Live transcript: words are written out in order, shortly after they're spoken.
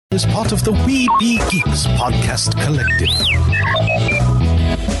is part of the We Be Geeks podcast collective.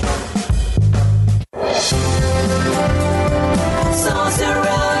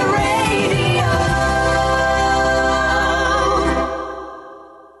 Sorcerer Radio.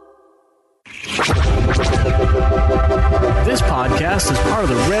 This podcast is part of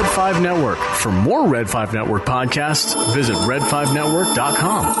the Red 5 Network. For more Red 5 Network podcasts, visit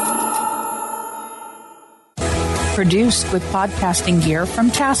red5network.com. Produced with podcasting gear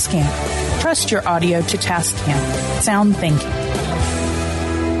from Tascam. Trust your audio to Tascam. Sound thinking.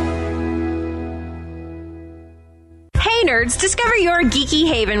 Hey nerds, discover your geeky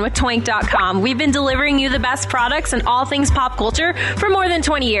haven with Toink.com. We've been delivering you the best products and all things pop culture for more than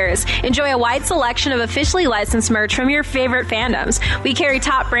 20 years. Enjoy a wide selection of officially licensed merch from your favorite fandoms. We carry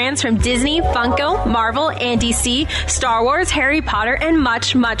top brands from Disney, Funko, Marvel, and DC, Star Wars, Harry Potter, and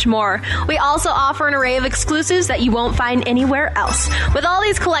much, much more. We also offer an array of exclusives that you won't find anywhere else. With all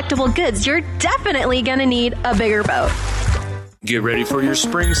these collectible goods, you're definitely gonna need a bigger boat. Get ready for your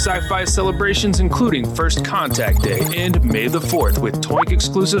spring sci-fi celebrations, including First Contact Day and May the 4th, with Toink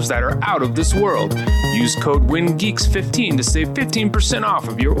exclusives that are out of this world. Use code WINGEEKS15 to save 15% off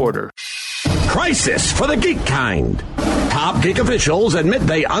of your order. Crisis for the geek kind. Top geek officials admit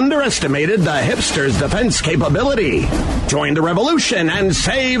they underestimated the hipsters' defense capability. Join the revolution and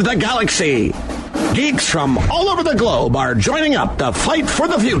save the galaxy. Geeks from all over the globe are joining up to fight for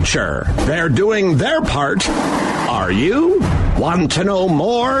the future. They're doing their part. Are you? Want to know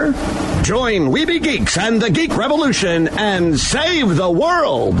more? Join We Be Geeks and the Geek Revolution and save the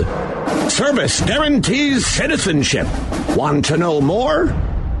world. Service guarantees citizenship. Want to know more?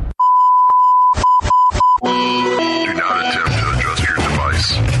 Do not attempt to adjust your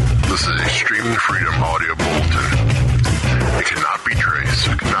device. This is a streaming freedom audio bulletin. It cannot be traced,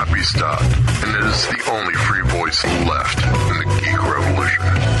 it cannot be stopped, and it is the only free voice left in the Geek Revolution.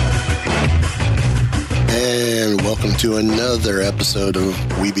 And welcome to another episode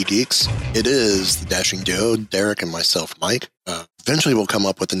of We Be Geeks. It is the Dashing Duo, Derek and myself, Mike. Eventually we'll come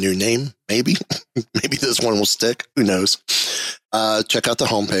up with a new name, maybe. Maybe this one will stick. Who knows? Check out the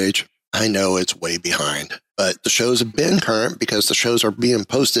homepage. I know it's way behind, but the shows have been current because the shows are being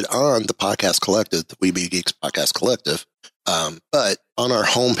posted on the podcast collective, the We Be Geeks podcast collective. But on our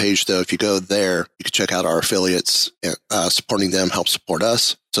homepage, though, if you go there, you can check out our affiliates. Supporting them helps support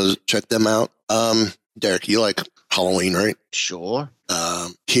us. So check them out. Derek, you like Halloween, right? Sure.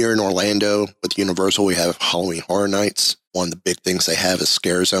 Here in Orlando with Universal, we have Halloween Horror Nights. One of the big things they have is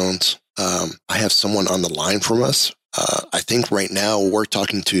scare zones. I have someone on the line from us. I think right now we're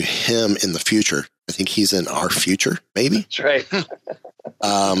talking to him in the future. I think he's in our future, maybe. That's right.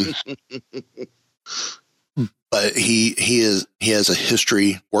 But he has a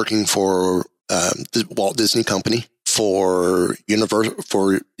history working for the Walt Disney Company for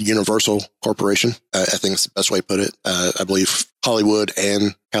Universal Corporation. I think it's the best way to put it. I believe Hollywood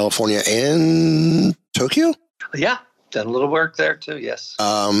and California and Tokyo. Yeah, done a little work there too. Yes.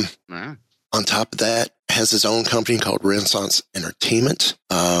 On top of that, has his own company called Renaissance Entertainment,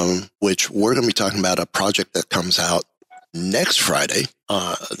 which we're going to be talking about a project that comes out next Friday.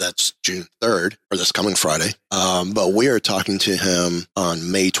 That's June 3rd, or this coming Friday. But we are talking to him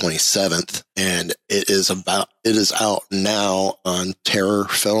on May 27th, and it is out now on Terror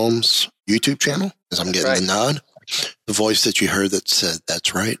Films YouTube channel, as I'm getting the nod. The voice that you heard that said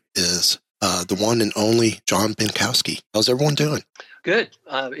that's right is the one and only John Pinkowski. How's everyone doing? Good.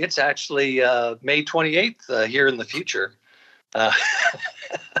 It's actually May 28th here in the future. As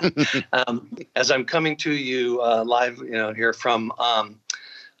I'm coming to you live, here from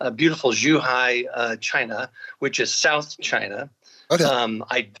beautiful Zhuhai, China, which is South China. Okay.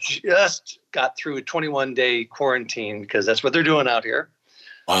 I just got through a 21-day quarantine because that's what they're doing out here.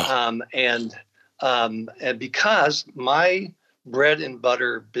 Wow. And because my bread and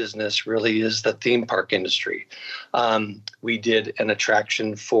butter business really is the theme park industry. We did an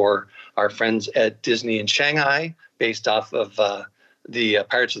attraction for our friends at Disney in Shanghai based off of the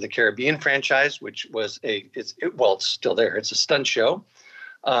Pirates of the Caribbean franchise, which was it's still there. It's a stunt show.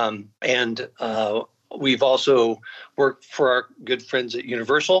 And we've also worked for our good friends at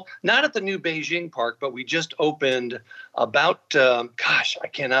Universal, not at the new Beijing park, but we just opened about, I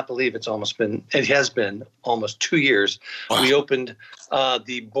cannot believe it has been almost 2 years. Wow. We opened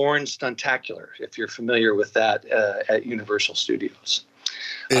the Bourne Stuntacular, if you're familiar with that, at Universal Studios.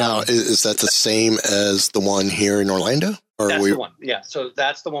 Now, is that the same as the one here in Orlando? That's the one, yeah. So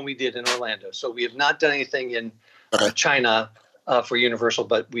that's the one we did in Orlando. So we have not done anything in China for Universal,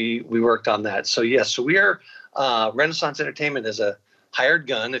 but we worked on that. So yes, so we are Renaissance Entertainment is a hired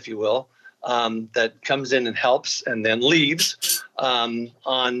gun, if you will, that comes in and helps and then leaves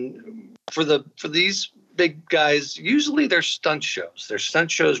for these big guys. Usually they're stunt shows. They're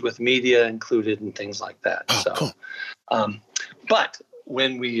stunt shows with media included and things like that. Cool. But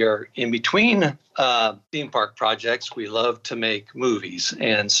when we are in between theme park projects, we love to make movies.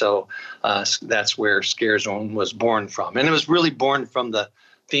 And so that's where Scare Zone was born from. And it was really born from the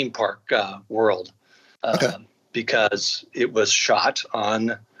theme park world because it was shot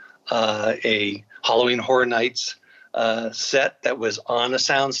on a Halloween Horror Nights set that was on a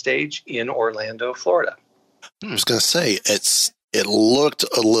soundstage in Orlando, Florida. I was going to say, it looked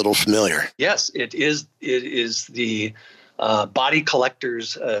a little familiar. Yes, it is. It is the Body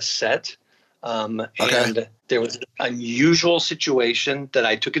Collectors set. And there was an unusual situation that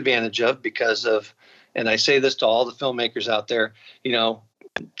I took advantage of because of, and I say this to all the filmmakers out there,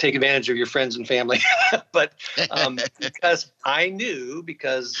 take advantage of your friends and family. But because I knew,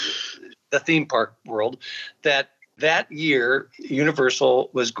 because the theme park world, that year Universal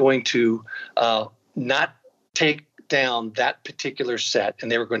was going to not take down that particular set,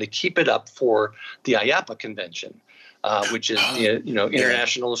 and they were going to keep it up for the IAAPA convention, which is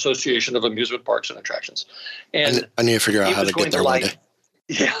International Association of Amusement Parks and Attractions. And I need to figure out how to get there one day.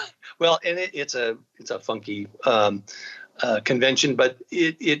 Yeah, well, and it's a funky convention, but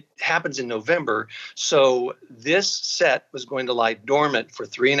it happens in November. So this set was going to lie dormant for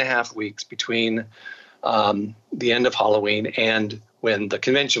 3.5 weeks between the end of Halloween and when the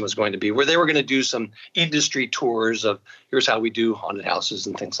convention was going to be, where they were going to do some industry tours of here's how we do haunted houses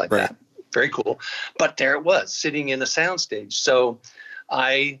and things like that. Very cool. But there it was, sitting in a soundstage. So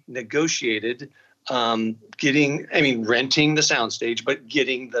I negotiated renting the soundstage, but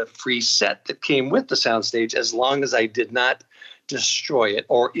getting the free set that came with the soundstage, as long as I did not destroy it,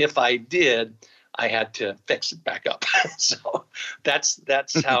 or if I did, I had to fix it back up. So that's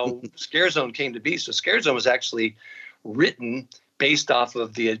how Scare Zone came to be. So Scare Zone was actually written based off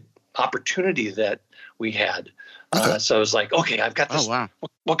of the opportunity that we had. So I was like, okay, I've got this. Oh, wow.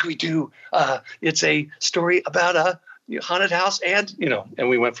 What can we do? It's a story about a haunted house, and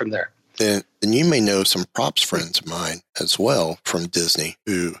we went from there. And you may know some props friends of mine as well from Disney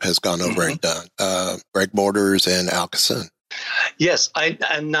who has gone over and done Greg Borders and Al Cassin. Yes,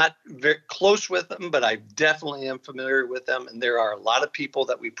 I'm not very close with them, but I definitely am familiar with them. And there are a lot of people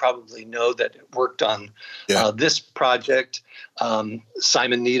that we probably know that worked on this project.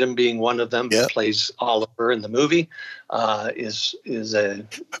 Simon Needham being one of them, who plays Oliver in the movie, is a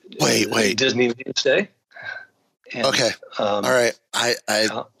Disney mainstay. And, okay, all right.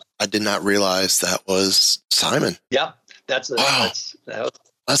 I did not realize that was Simon. Yeah, that's a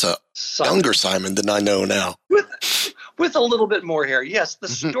younger Simon than I know now. With a little bit more hair. Yes, the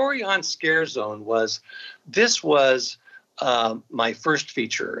story on Scare Zone was my first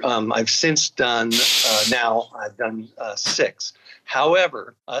feature. I've since done, I've done 6.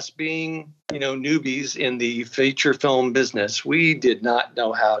 However, us being, newbies in the feature film business, we did not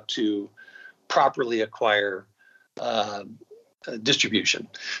know how to properly acquire distribution.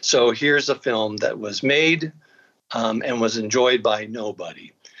 So here's a film that was made and was enjoyed by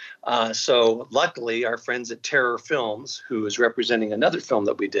nobody. So luckily, our friends at Terror Films, who is representing another film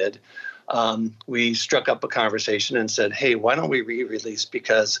that we did, we struck up a conversation and said, hey, why don't we re-release?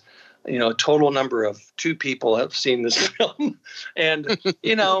 Because, a total number of 2 people have seen this film and,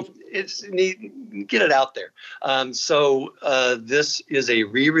 it's neat, get it out there. So this is a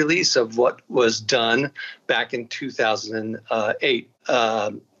re-release of what was done back in 2008,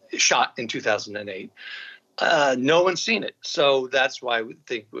 shot in 2008. No one's seen it. So that's why we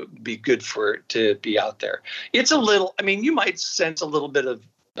think it would be good for it to be out there. It's a little, you might sense a little bit of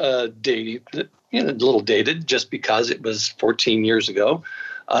dated, a little dated just because it was 14 years ago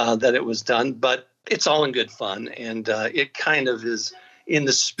that it was done, but it's all in good fun. And it kind of is in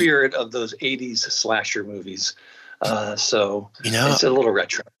the spirit of those 80s slasher movies. So it's a little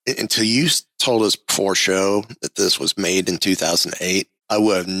retro. Until you told us before show that this was made in 2008, I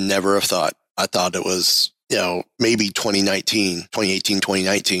would have never have thought. I thought it was, maybe 2018,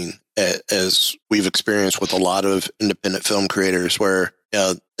 2019, as we've experienced with a lot of independent film creators where,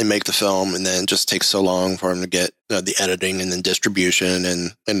 they make the film and then it just takes so long for them to get the editing and then distribution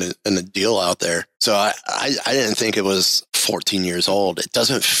and the deal out there. So I didn't think it was 14 years old. It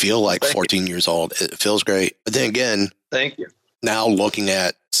doesn't feel like 14 years old. It feels great. But then again, thank you. Now looking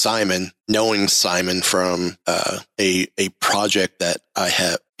at Simon, knowing Simon from a project that I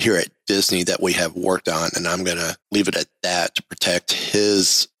have here at Disney that we have worked on, and I'm going to leave it at that to protect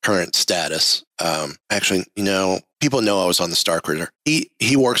his current status. Actually, people know I was on the Star Cruiser.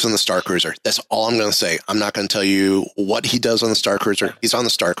 He works on the Star Cruiser. That's all I'm going to say. I'm not going to tell you what he does on the Star Cruiser. He's on the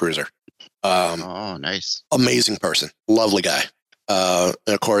Star Cruiser. Oh, nice. Amazing person. Lovely guy. And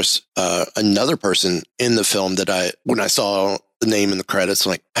of course, another person in the film that when I saw the name in the credits,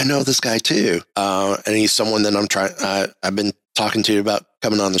 I'm like, I know this guy too. And he's someone that I've been talking to about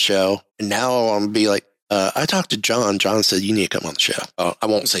coming on the show. And now I'm gonna be like, I talked to John. John said, you need to come on the show. I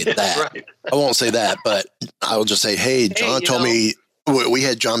won't say that. Right. I won't say that, but I will just say, hey, John told me we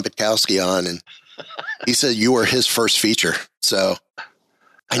had John Bitkowski on, and he said you were his first feature. So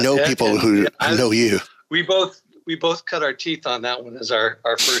I know people who know you. We both cut our teeth on that one as our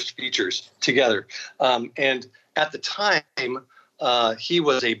first features together. And at the time, he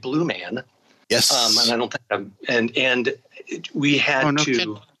was a blue man. Yes. And I don't think and we had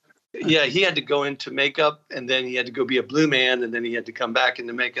to. Yeah, he had to go into makeup, and then he had to go be a blue man, and then he had to come back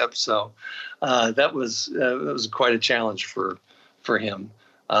into makeup. So that was quite a challenge for him.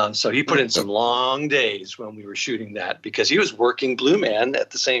 So he put in some long days when we were shooting that, because he was working blue man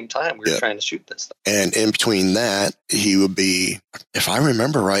at the same time we were trying to shoot this thing. And in between that, he would be, if I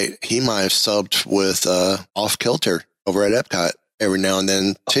remember right, he might have subbed with Off Kilter over at Epcot every now and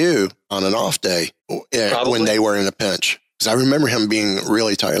then too, on an off day when they were in a pinch. Because I remember him being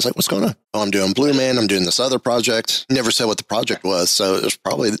really tired. I was like, what's going on? Oh, I'm doing Blue Man. I'm doing this other project. He never said what the project was, so it was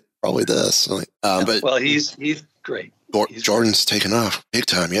probably this. But well, he's great. Jordan's taken off big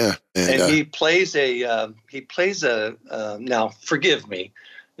time, yeah. And he plays a now forgive me,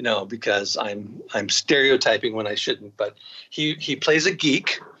 because I'm stereotyping when I shouldn't, but he plays a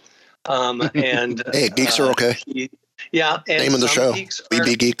geek. And hey, geeks are okay. And name of the show,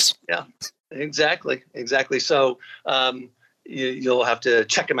 BB Geeks. Yeah. Exactly. So you'll have to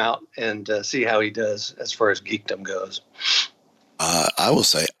check him out and see how he does as far as geekdom goes. I will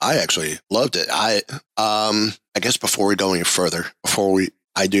say I actually loved it. I guess before we go any further,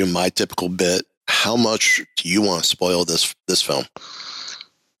 I do my typical bit, how much do you want to spoil this film?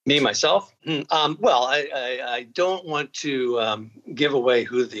 Me, myself? Well, I don't want to give away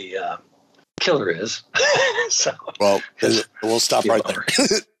who the killer is. So, well, we'll stop right there.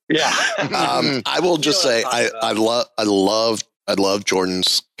 Yeah. I will just say I love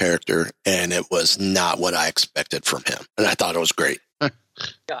Jordan's character, and it was not what I expected from him, and I thought it was great.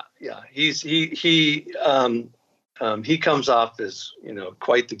 Yeah. He comes off as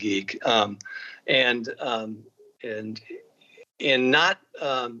quite the geek, and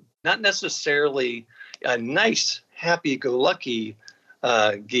not necessarily a nice, happy-go-lucky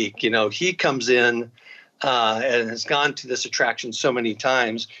geek. He comes in. And has gone to this attraction so many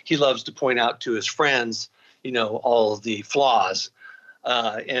times, he loves to point out to his friends, all of the flaws.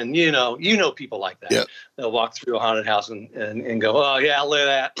 And people like that. Yep. They'll walk through a haunted house and go, oh yeah, look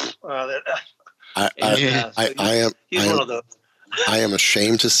at that. He's one of those. I am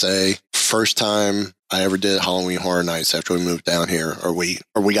ashamed to say, first time I ever did Halloween Horror Nights after we moved down here, or we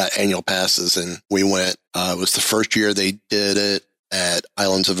got annual passes and we went. It was the first year they did it at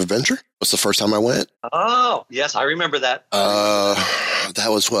Islands of Adventure. Was the first time I went. Oh, yes, I remember that. That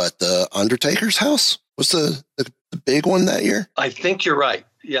was what, the Undertaker's house was the big one that year? I think you're right.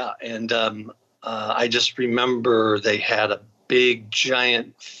 Yeah, and I just remember they had a big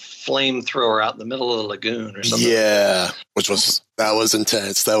giant flamethrower out in the middle of the lagoon or something. Yeah, that was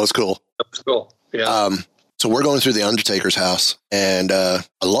intense. That was cool. That was cool. Yeah. So we're going through the Undertaker's house, and I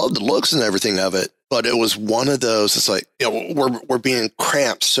love the looks and everything of it. But it was one of those, it's like, we're being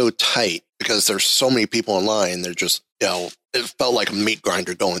cramped so tight because there's so many people in line. They're just, it felt like a meat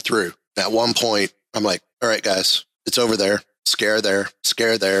grinder going through. At one point, I'm like, all right, guys, it's over there. Scare there.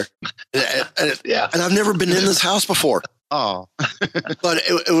 And I've never been in this house before. Oh. But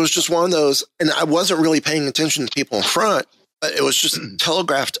it was just one of those, and I wasn't really paying attention to people in front, but it was just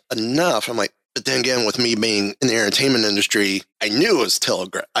telegraphed enough. I'm like, but then again, with me being in the entertainment industry, I knew it was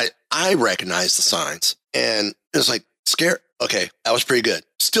telegraphed. I recognized the signs, and it was like, scare. Okay, that was pretty good.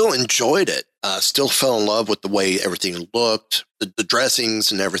 Still enjoyed it. Still fell in love with the way everything looked, the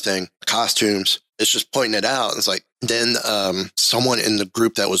dressings and everything, the costumes. It's just pointing it out. It's like, then someone in the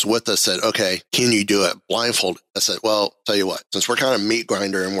group that was with us said, okay, can you do it blindfolded? I said, well, tell you what, since we're kind of meat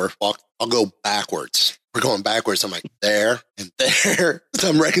grinder and I'll go backwards. We're going backwards. I'm like, there and there. So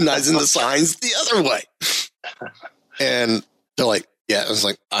I'm recognizing the signs the other way. And they're like, yeah, I was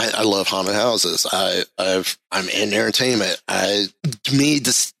like, I love haunted houses. I'm in entertainment. To me,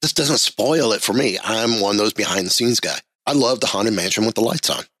 this doesn't spoil it for me. I'm one of those behind the scenes guy. I love the Haunted Mansion with the lights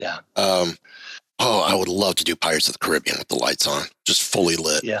on. Yeah. I would love to do Pirates of the Caribbean with the lights on, just fully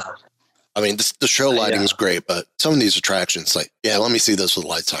lit. Yeah. I mean, the show lighting is great, but some of these attractions, like, yeah, let me see this with the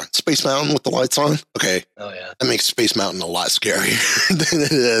lights on. Space Mountain with the lights on? Okay. Oh, yeah. That makes Space Mountain a lot scarier than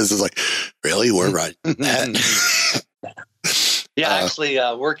it is. It's like, really? We're riding that? Yeah, actually,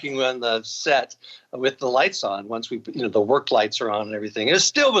 working on the set with the lights on, once the work lights are on and everything, it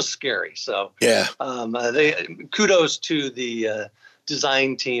still was scary. So yeah, kudos to the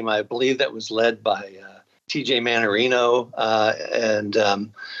design team. I believe that was led by TJ Manarino, and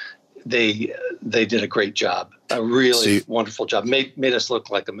they did a great job. A really wonderful job. Made us look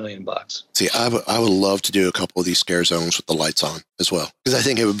like $1 million. See, I would love to do a couple of these scare zones with the lights on as well, because I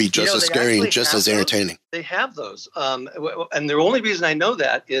think it would be just as scary and just as entertaining. They have those. And the only reason I know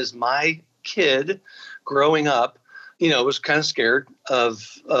that is my kid growing up, was kind of scared of,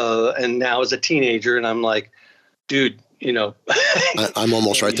 and now as a teenager, and I'm like, dude, I'm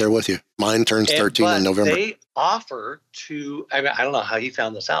almost right there with you. Mine turns 13 in November. They offer to, I don't know how he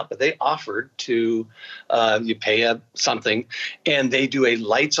found this out, but they offered to, you pay something, and they do a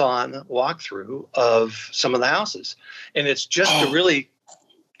lights on walkthrough of some of the houses. And it's just to really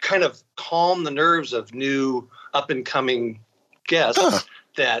kind of calm the nerves of new up and coming guests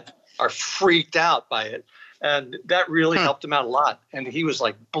that are freaked out by it. And that really helped him out a lot. And he was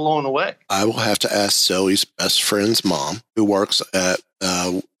like blown away. I will have to ask Zoe's best friend's mom, who works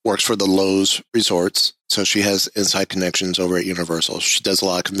for the Lowe's resorts. So she has inside connections over at Universal. She does a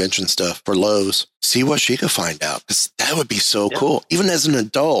lot of convention stuff for Lowe's. See what she could find out, because that would be so cool. Even as an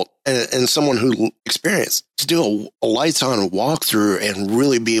adult and someone who experienced, to do a lights on walkthrough and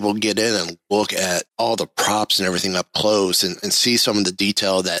really be able to get in and look at all the props and everything up close and see some of the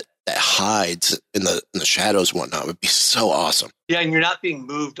detail that hides in the shadows and whatnot would be so awesome. Yeah, and you're not being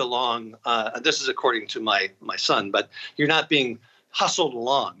moved along. This is according to my son, but you're not being hustled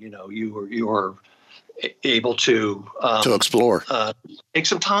along. You are able to explore, take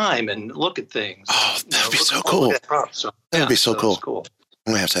some time and look at things. Oh, that'd be so cool. That'd be so cool.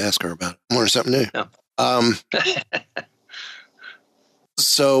 I'm gonna have to ask her about it. I'm learning something new. Yeah.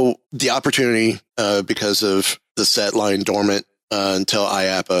 So the opportunity, because of the set lying dormant until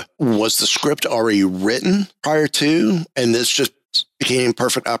IAAPA, was the script already written prior to, and this just became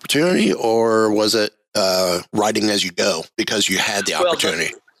perfect opportunity, or was it writing as you go because you had the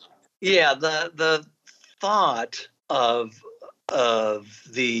opportunity? The thought of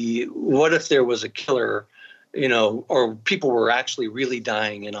the what if there was a killer, or people were actually really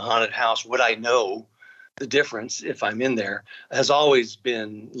dying in a haunted house, would I know the difference if I'm in there, has always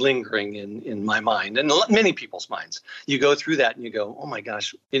been lingering in my mind and many people's minds. You go through that and you go, oh my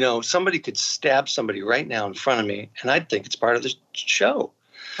gosh, somebody could stab somebody right now in front of me, and I'd think it's part of the show.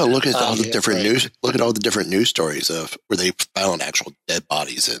 Oh, look at all the different news. Look at all the different news stories of where they found actual dead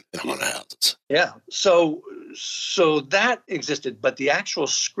bodies in haunted houses. Yeah. So that existed, but the actual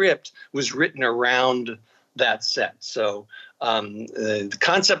script was written around that set. So the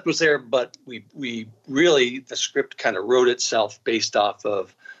concept was there, but we really, the script kind of wrote itself based off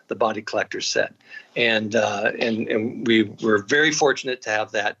of the Body Collector set. And we were very fortunate to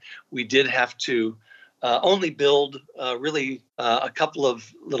have that. We did have to only build really a couple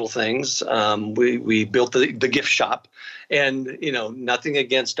of little things. We built the gift shop, and nothing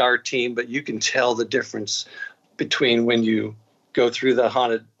against our team, but you can tell the difference between when you go through the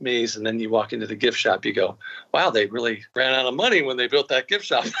haunted maze and then you walk into the gift shop. You go, wow, they really ran out of money when they built that gift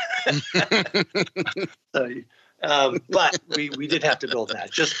shop. But we did have to build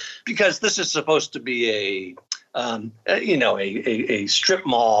that just because this is supposed to be a strip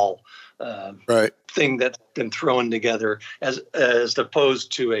mall thing that's been thrown together as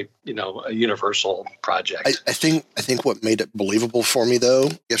opposed to a Universal project. I think what made it believable for me, though,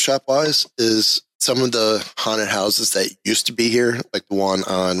 gift shop wise, is some of the haunted houses that used to be here, like the one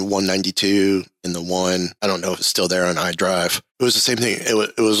on 192 and the one, I don't know if it's still there on iDrive. It was the same thing.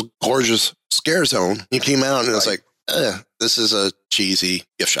 It was gorgeous scare zone. You came out and it was like, this is a cheesy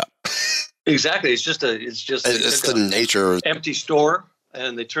gift shop. Exactly. It's the nature of empty store,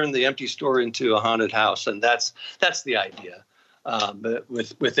 and they turned the empty store into a haunted house, and that's the idea. But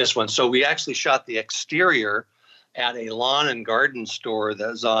with this one, so we actually shot the exterior at a lawn and garden store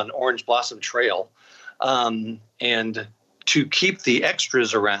that's on Orange Blossom Trail, and to keep the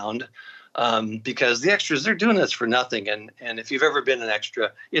extras around, because the extras, they're doing this for nothing, and if you've ever been an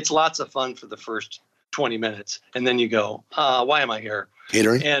extra, it's lots of fun for the first 20 minutes, and then you go, why am I here?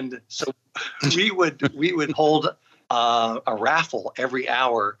 Catering. And so we would hold a raffle every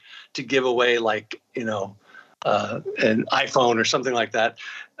hour to give away, like an iPhone or something like that,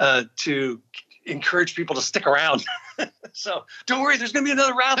 to encourage people to stick around. So don't worry, there's going to be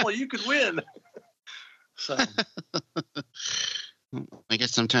another raffle. You could win. So I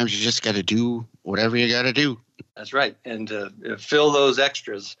guess sometimes you just got to do whatever you got to do. That's right. And fill those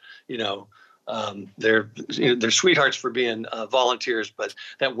extras, they're sweethearts for being volunteers, but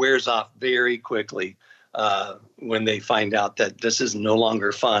that wears off very quickly. when they find out that this is no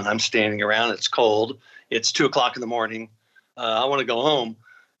longer fun. I'm standing around. It's cold. It's 2:00 in the morning. I want to go home.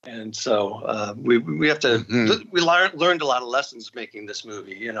 And so we have to. We learned a lot of lessons making this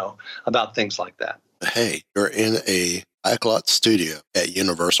movie, about things like that. Hey, you're in a Backlot studio at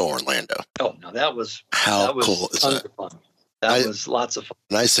Universal Orlando. Oh, no, that was cool is that? Fun. That was lots of fun.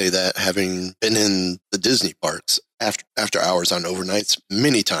 And I say that having been in the Disney parks after hours on overnights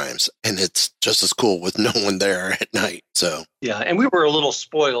many times, and it's just as cool with no one there at night. So yeah, and we were a little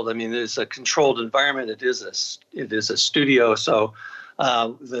spoiled. I mean, it's a controlled environment. It is a studio. So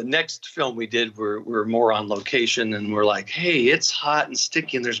the next film we did, we're more on location, and we're like, hey, it's hot and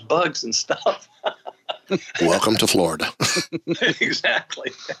sticky, and there's bugs and stuff. Welcome to Florida.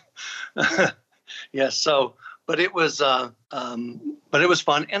 Exactly. Yeah. So. But it was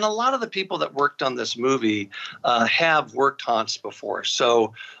fun, and a lot of the people that worked on this movie have worked haunts before,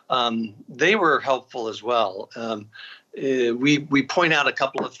 so they were helpful as well. We point out a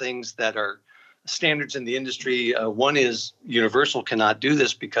couple of things that are standards in the industry. One is Universal cannot do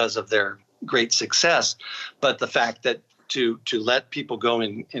this because of their great success, but the fact that to let people go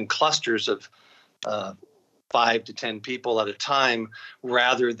in clusters of 5 to 10 people at a time,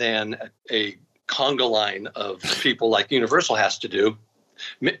 rather than a conga line of people like Universal has to do,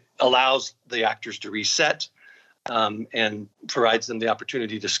 allows the actors to reset and provides them the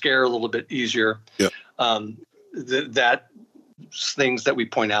opportunity to scare a little bit easier. Yeah. That things that we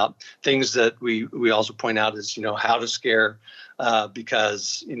point out, things that we also point out is, how to scare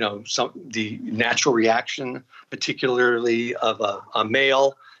because, the natural reaction, particularly of a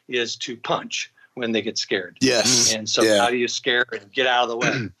male, is to punch when they get scared. Yes. And so how do you scare and get out of the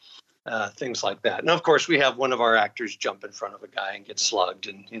way? Things like that. And of course, we have one of our actors jump in front of a guy and get slugged,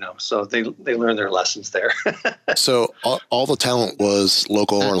 and so they learn their lessons there. So all the talent was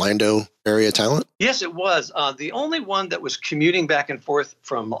local Orlando area talent? Yes, it was. The only one that was commuting back and forth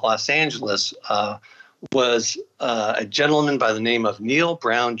from Los Angeles was a gentleman by the name of Neil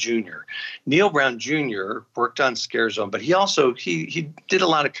Brown Jr. Neil Brown Jr. worked on Scare Zone, but he also he did a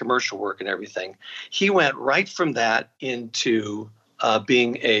lot of commercial work and everything. He went right from that into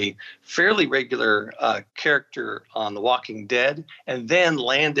being a fairly regular character on The Walking Dead, and then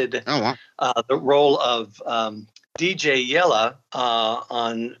landed the role of DJ Yella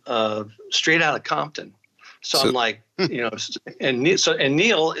on Straight Outta Compton. So I'm like, and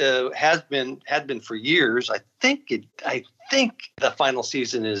Neil had been for years. I think the final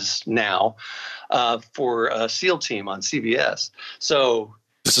season is now for SEAL Team on CBS. So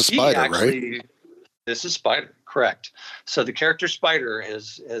this is Spider, right? This is Spider. Correct. So the character Spider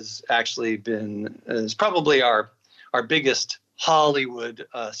has actually is probably our biggest Hollywood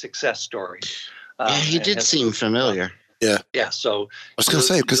success story. Yeah, he did seem familiar. Yeah. Yeah. So I was going to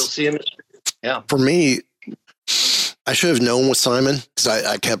say, because you'll see him. Yeah. For me, I should have known with Simon because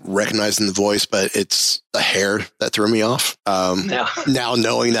I kept recognizing the voice, but it's the hair that threw me off. Now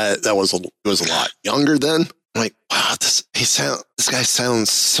knowing that was a lot younger then, I'm like, wow, this guy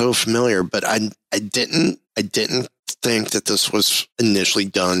sounds so familiar, but I didn't think that this was initially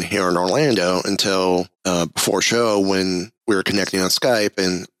done here in Orlando until before show when we were connecting on Skype,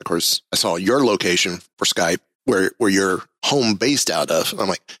 and of course I saw your location for Skype where you're home based out of. I'm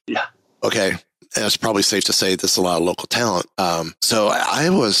like, yeah, okay, and it's probably safe to say this is a lot of local talent. So I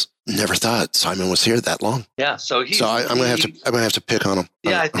never thought Simon was here that long. Yeah, so I'm gonna have to pick on him.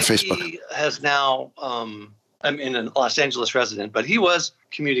 Yeah, on I think Facebook. he has now. I'm in a Los Angeles resident, but he was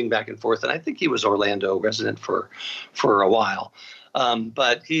commuting back and forth, and I think he was Orlando resident for a while.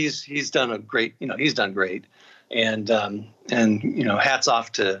 But he's done great, and hats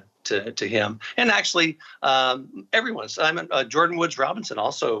off to him. And actually, everyone. Jordan Woods Robinson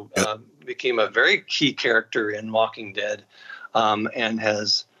also became a very key character in Walking Dead, and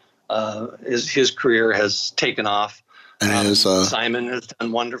has his career has taken off. And Simon has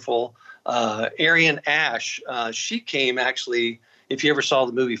done wonderful. Arian Ash, she came actually, if you ever saw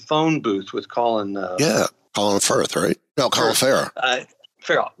the movie Phone Booth with Colin. Colin Firth, right? No, Colin Farrell.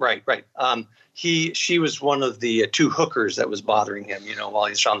 Farrell, right. She was one of the two hookers that was bothering him, while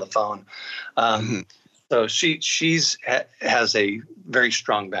he's on the phone. So she has a very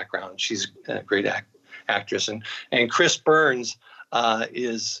strong background. She's a great actress, and Chris Burns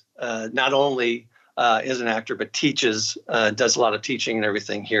is not only is an actor, but teaches, does a lot of teaching and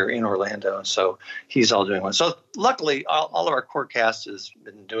everything here in Orlando. So he's all doing well. So luckily, all of our core cast has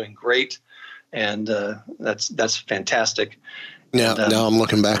been doing great, and that's fantastic. Now I'm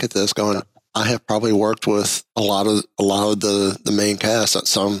looking back at this, going, I have probably worked with a lot of the main cast at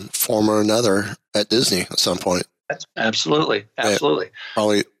some form or another at Disney at some point. Absolutely.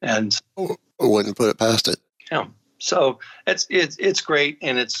 Probably. And wouldn't put it past it. Yeah. So it's great,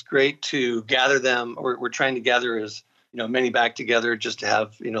 and it's great to gather them. We're trying to gather as many back together just to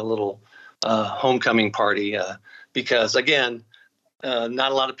have a little homecoming party because again,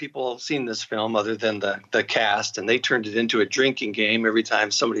 not a lot of people have seen this film other than the cast, and they turned it into a drinking game. Every time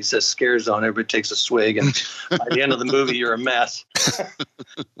somebody says "scare zone," everybody takes a swig, and by the end of the movie, you're a mess.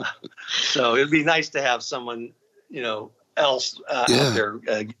 So it'd be nice to have someone else out there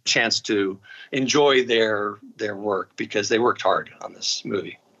a chance to enjoy their work because they worked hard on this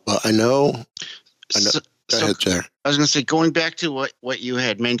movie. Well, I know. So, Go ahead, Jared. I was going to say, going back to what you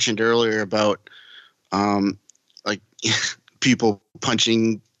had mentioned earlier about like people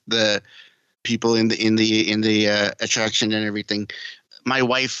punching the people in the attraction and everything. My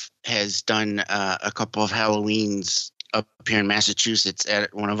wife has done a couple of Halloweens up here in Massachusetts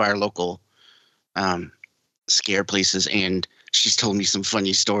at one of our local scare places, and she's told me some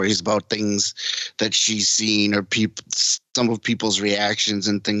funny stories about things that she's seen or some of people's reactions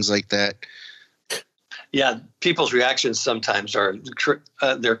and things like that. Yeah, people's reactions sometimes are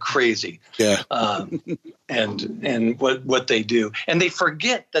they're crazy. Yeah, and what they do, and they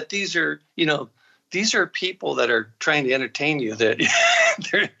forget that these are people that are trying to entertain you. That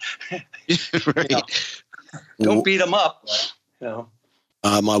they're right. Don't beat them up.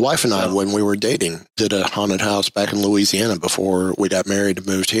 My wife and I, when we were dating, did a haunted house back in Louisiana before we got married and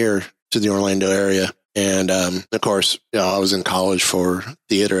moved here to the Orlando area. And, of course, I was in college for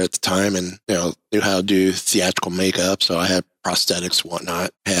theater at the time and, knew how to do theatrical makeup. So I had prosthetics and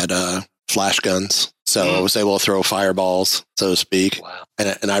whatnot, had flash guns. So I was able to throw fireballs, so to speak. Wow.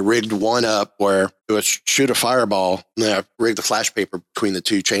 And I rigged one up where it would shoot a fireball. And then I rigged the flash paper between the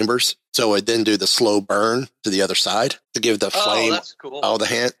two chambers. So it then do the slow burn to the other side to give the flame that's cool. all the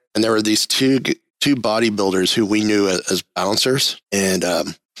hand. And there were these two bodybuilders who we knew as bouncers. And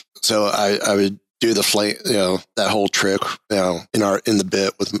so I would do the flame, that whole trick, in the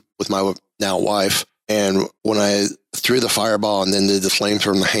bit with my now wife. And when I threw the fireball and then did the flame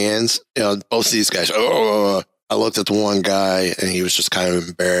from the hands, both of these guys, I looked at the one guy and he was just kind of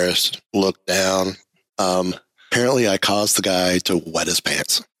embarrassed, looked down. Apparently I caused the guy to wet his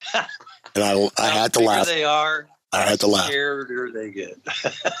pants. And I had to laugh. They are. I had to laugh. Scared they get.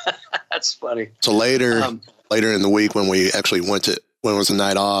 That's funny. So later in the week when we actually when it was a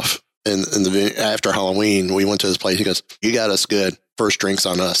night off and after Halloween, we went to his place. He goes, "You got us good. First drinks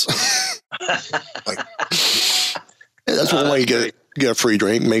on us." Like, hey, that's one way you get a free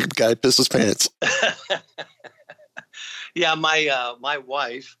drink. Make a guy piss his pants. Yeah, my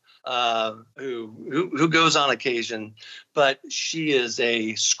wife, who goes on occasion, but she is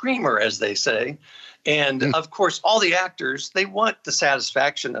a screamer, as they say. And of course, all the actors, they want the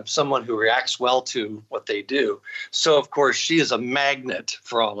satisfaction of someone who reacts well to what they do. So, of course, she is a magnet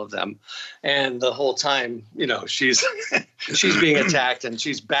for all of them. And the whole time, she's she's being attacked and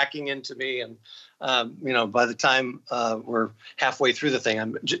she's backing into me. And, by the time we're halfway through the thing,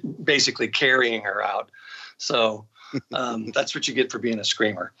 I'm basically carrying her out. So that's what you get for being a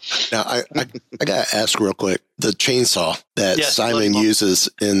screamer. Now, I got to ask real quick, the chainsaw that Simon uses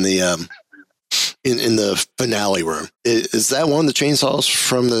in the in the finale room, is that one of the chainsaws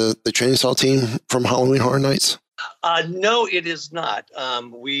from the chainsaw team from Halloween Horror Nights? No, it is not.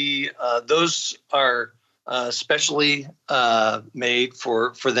 Those are specially made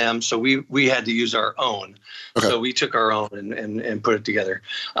for them, so we had to use our own. Okay. So we took our own and put it together.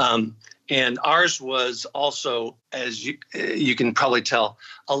 And ours was also, as you can probably tell,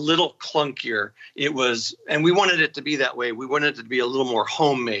 a little clunkier. It was, and we wanted it to be that way. We wanted it to be a little more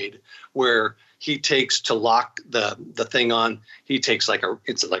homemade, where he takes to lock the thing on. He takes a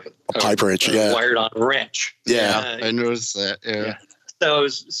pipe wrench, wired on wrench. Yeah, I noticed that. Yeah. So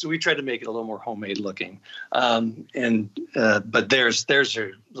we tried to make it a little more homemade looking, but theirs are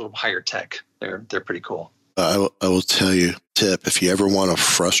a little higher tech. They're pretty cool. I will tell you, tip, if you ever want to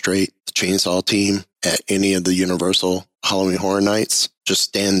frustrate the chainsaw team at any of the Universal Halloween Horror Nights, just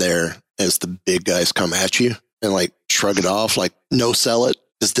stand there as the big guys come at you and shrug it off, no sell it,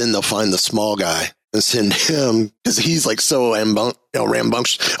 because then they'll find the small guy and send him, because he's so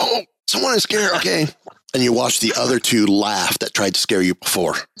rambunctious. Oh, someone is scared. Okay. And you watch the other two laugh that tried to scare you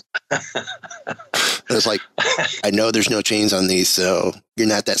before. It's I know there's no chains on these, so you're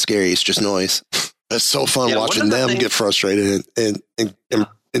not that scary. It's just noise. It's so fun watching them get frustrated and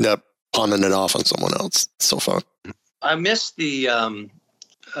end up pawning it off on someone else. It's so fun. I miss the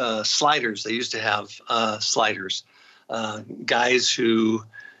sliders. They used to have sliders. Guys who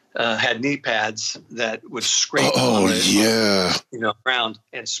had knee pads that would scrape on the, around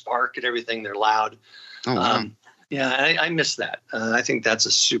and spark and everything. They're loud. Oh, wow. Yeah, I miss that. I think that's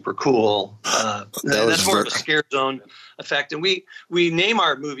a super cool. That's more of a Scare Zone effect, and we name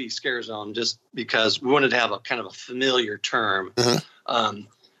our movie Scare Zone just because we wanted to have a kind of a familiar term. Mm-hmm.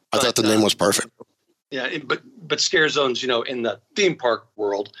 I thought the name was perfect. Yeah, but Scare Zones, in the theme park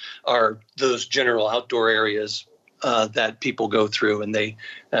world, are those general outdoor areas that people go through, and they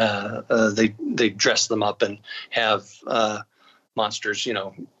dress them up and have monsters,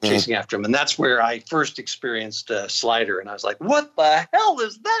 chasing after them. And that's where I first experienced Slider, and I was like, "What the hell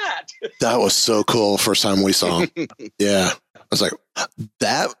is that?" That was so cool. First time we saw him. Yeah, I was like,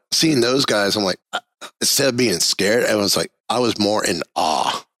 that. Seeing those guys, I'm like, instead of being scared, I was more in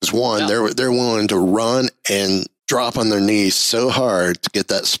awe. Because one, they're willing to run and drop on their knees so hard to get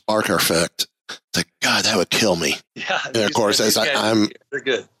that spark effect. It's like, God, that would kill me. Yeah, and of course, they're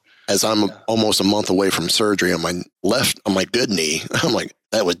good. As I'm almost a month away from surgery on my good knee, I'm like,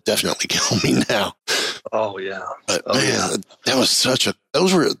 that would definitely kill me now. Oh yeah. But that was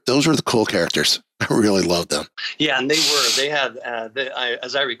those were the cool characters. I really loved them. Yeah, and they had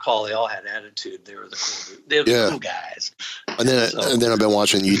as I recall, they all had attitude. They were the cool guys. And then I've been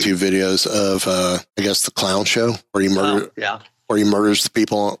watching YouTube videos of I guess the clown show where he murders the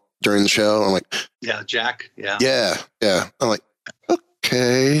people during the show. I'm like, yeah, Jack. Yeah. Yeah. I'm like,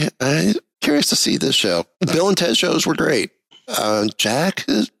 okay, I'm curious to see this show. Bill and Ted shows were great. Jack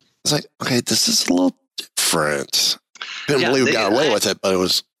is like, okay, this is a little different. Couldn't believe we got away with it, but it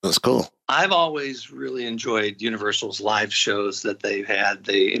was cool. I've always really enjoyed Universal's live shows that they've had.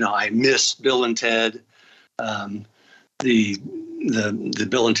 I miss Bill and Ted, the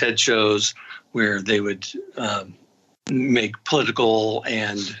Bill and Ted shows where they would make political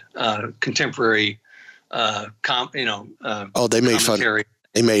and contemporary they made commentary. fun.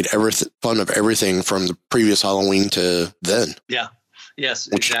 They made fun of everything from the previous Halloween to then. Yeah. Yes,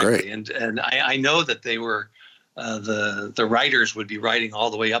 which exactly. Is great. And I know that they were the writers would be writing all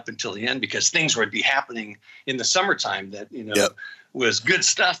the way up until the end because things would be happening in the summertime that was good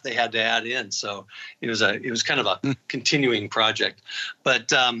stuff they had to add in. So it was kind of a continuing project.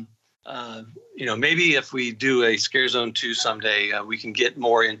 But maybe if we do a Scare Zone 2 someday, we can get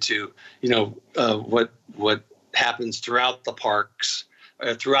more into what happens throughout the parks.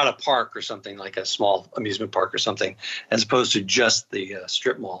 Throughout a park or something, like a small amusement park or something, as opposed to just the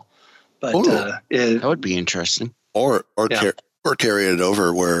strip mall. But that would be interesting. Or carry it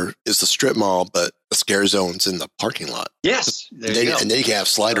over where it's the strip mall, but the Scare Zone's in the parking lot. Yes, and then you can have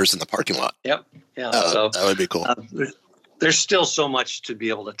sliders in the parking lot. Yep. Yeah. That would be cool. There's still so much to be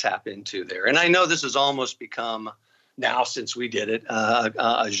able to tap into there, and I know this has almost become now, since we did it,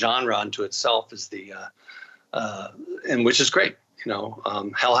 a genre unto itself. Is the and which is great.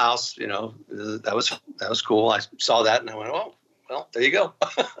 Hell House, that was cool. I saw that and I went, oh, well, there you go.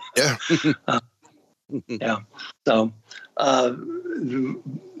 Yeah. Yeah. So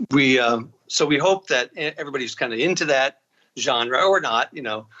we hope that everybody who's kind of into that genre or not,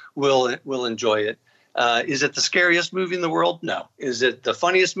 will enjoy it. Is it the scariest movie in the world? No. Is it the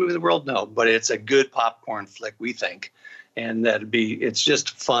funniest movie in the world? No. But it's a good popcorn flick, we think, and it's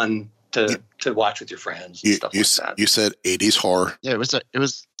just fun to watch with your friends and stuff like that. You said 80s horror. Yeah, it was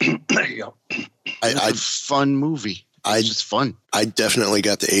there you go. A fun movie. It's just fun. I definitely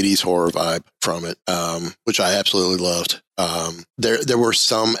got the 80s horror vibe from it, which I absolutely loved. There were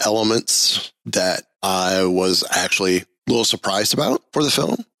some elements that I was actually a little surprised about for the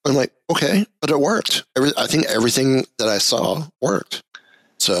film. I'm like, okay, but it worked. I think everything that I saw worked.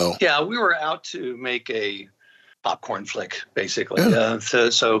 So yeah, we were out to make a popcorn flick, basically. Yeah.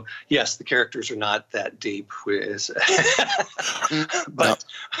 So yes, the characters are not that deep, but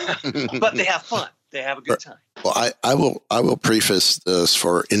they have fun. They have a good time. Well, I will preface this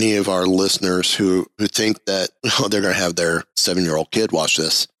for any of our listeners who think that they're going to have their 7-year-old kid watch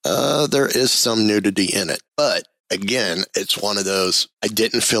this. There is some nudity in it, but again, it's one of those. I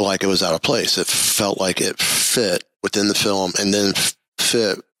didn't feel like it was out of place. It felt like it fit within the film, and then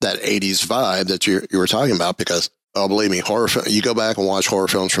fit that 80s vibe that you were talking about, because believe me, you go back and watch horror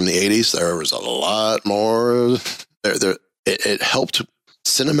films from the 80s, there was a lot more it helped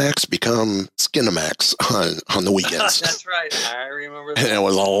Cinemax become Skinemax on the weekends. That's right, I remember that. And it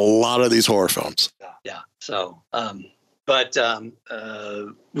was a lot of these horror films. Yeah. So but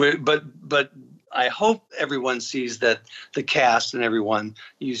I hope everyone sees that the cast and everyone,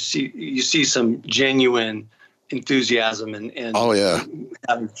 you see some genuine enthusiasm and oh yeah,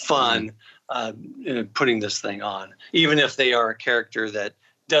 having fun putting this thing on, even if they are a character that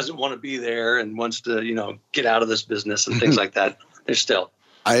doesn't want to be there and wants to get out of this business and things like that. They're still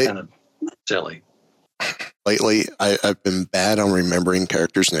kind of silly. Lately, I've been bad on remembering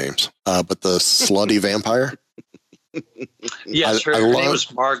characters' names, but the slutty vampire, Yes, her name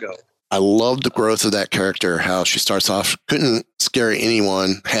was Margot. I love the growth of that character, how she starts off, couldn't scare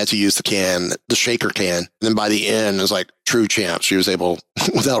anyone, had to use the shaker can. And then by the end, it was like true champ. She was able,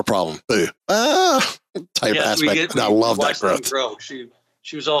 without a problem, type aspect. I love that growth. Grow.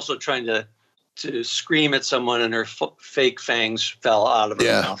 She was also trying to scream at someone, and her fake fangs fell out of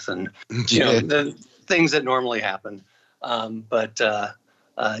her mouth, and the things that normally happen.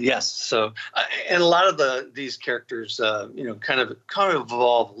 Yes. So, and a lot of these characters, kind of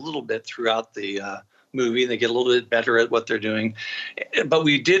evolve a little bit throughout the movie. They get a little bit better at what they're doing, but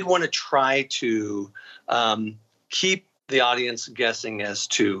we did want to try to keep the audience guessing as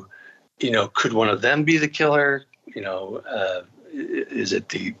to, could one of them be the killer? Who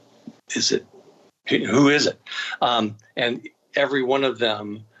is it? And every one of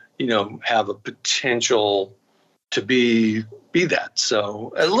them, have a potential to be that.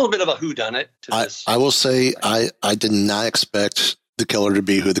 So a little bit of a whodunit to this. I will say I did not expect the killer to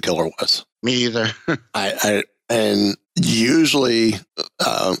be who the killer was. Me either. And usually,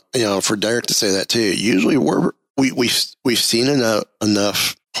 for Derek to say that too, usually we've seen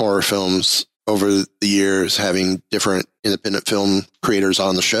enough horror films over the years, having different independent film creators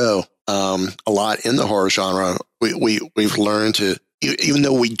on the show. A lot in the horror genre, we've learned to, even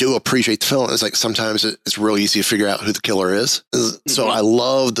though we do appreciate the film, it's like sometimes it's really easy to figure out who the killer is. So I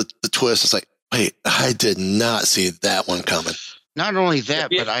love the twist. It's like, wait, I did not see that one coming. Not only that,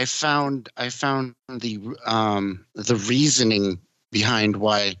 but I found the reasoning behind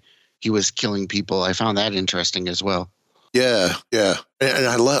why he was killing people. I found that interesting as well. Yeah, and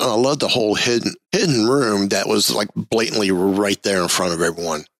I love the whole hidden room that was like blatantly right there in front of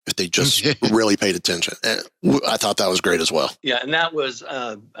everyone. If they just really paid attention, and I thought that was great as well. Yeah, and that was,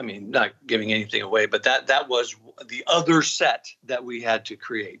 not giving anything away, but that was the other set that we had to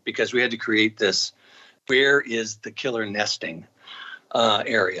create, because we had to create this. Where is the killer nesting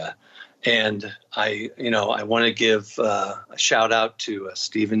area? And I want to give a shout out to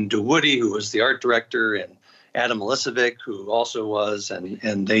Stephen DeWoody, who was the art director, and Adam Milicevic, who also was,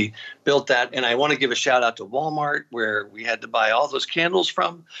 and they built that. And I want to give a shout out to Walmart, where we had to buy all those candles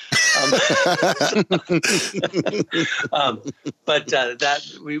from. But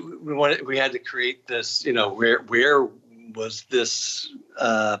that we had to create this, where was this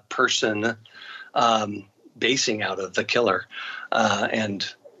person basing out of, the killer,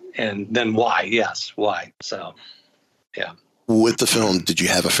 and then why? Yes, why? So, yeah. With the film, did you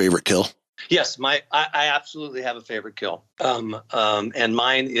have a favorite kill? Yes, I absolutely have a favorite kill. And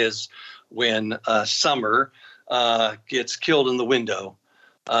mine is when Summer gets killed in the window.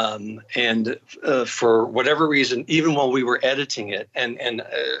 And for whatever reason, even while we were editing it, and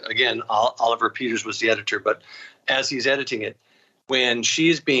again, Oliver Peters was the editor, but as he's editing it, when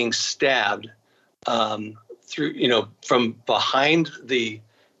she's being stabbed through, from behind the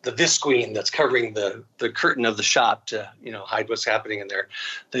visqueen that's covering the curtain of the shop to, hide what's happening in there.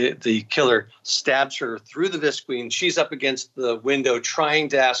 The killer stabs her through the visqueen. She's up against the window trying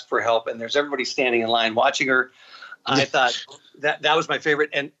to ask for help, and there's everybody standing in line watching her. I thought that was my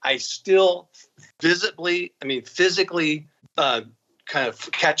favorite, and I still physically kind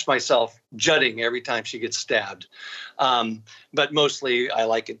of catch myself jutting every time she gets stabbed. But mostly I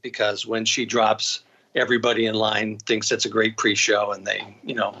like it because when she drops, everybody in line thinks it's a great pre-show, and they,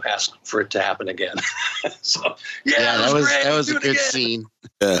 ask for it to happen again. So that was a good scene.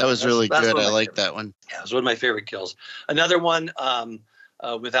 Yeah. That was really good. I like that one. Yeah, it was one of my favorite kills. Another one,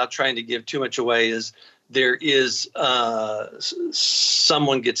 without trying to give too much away, is there is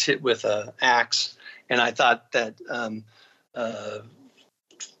someone gets hit with an axe, and I thought that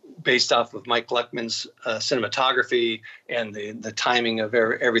based off of Mike Gluckman's cinematography and the timing of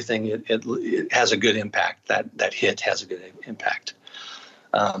everything, it has a good impact. That hit has a good impact.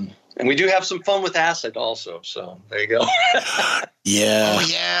 And we do have some fun with acid also. So there you go. Yeah. Oh,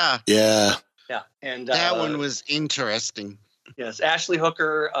 yeah. Yeah. Yeah. And that one was interesting. Yes. Ashley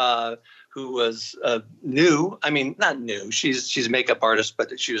Hooker, who was new. I mean, not new. She's a makeup artist,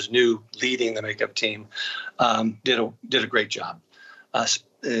 but she was new leading the makeup team. Did a great job.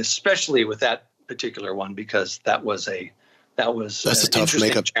 Especially with that particular one, because that's a tough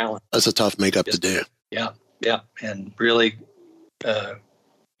makeup challenge. That's a tough makeup to do. Yeah, and really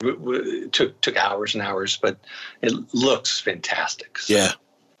took hours and hours, but it looks fantastic. So. Yeah,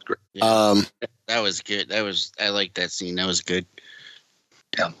 great. Yeah. That was good. I liked that scene. That was good.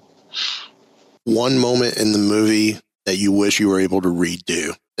 Yeah. One moment in the movie that you wish you were able to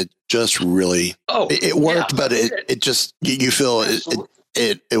redo. It just really it worked, but it just you feel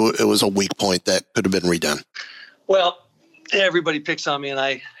it was a weak point that could have been redone. Well, everybody picks on me, and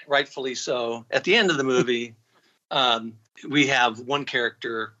I rightfully so. At the end of the movie, we have one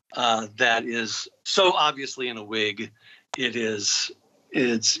character that is so obviously in a wig,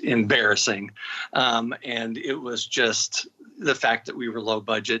 it's embarrassing, and it was just the fact that we were low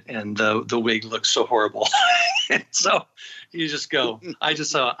budget and the wig looks so horrible. And so you just go,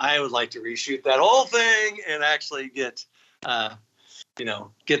 I would like to reshoot that whole thing and actually get that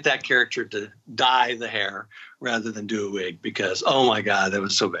character to dye the hair rather than do a wig, because, oh my God, that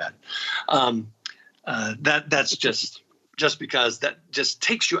was so bad. That's just because that just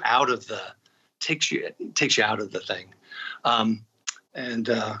takes you out of the thing.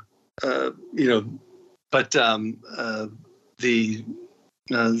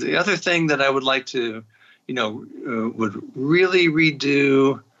 The other thing that I would like to, would really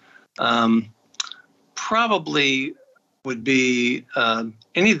redo, probably would be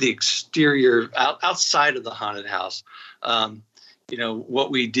any of the exterior outside of the haunted house.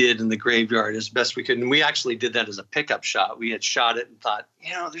 What we did in the graveyard as best we could. And we actually did that as a pickup shot. We had shot it and thought,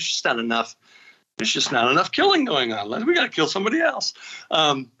 there's just not enough killing going on. We got to kill somebody else.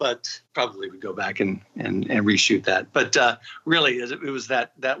 But probably we'd go back and reshoot that. But really, it was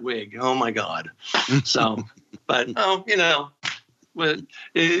that wig. Oh my God. So, but the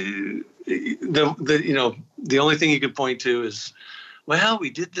only thing you could point to is, well, we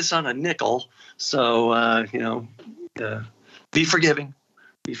did this on a nickel. So, be forgiving.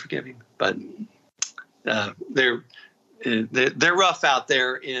 But they're rough out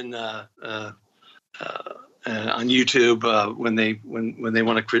there on YouTube when they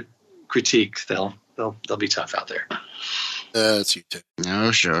want to critique. They'll be tough out there. It's YouTube.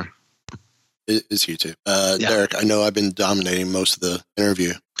 Oh, sure. It's YouTube. Derek, I know I've been dominating most of the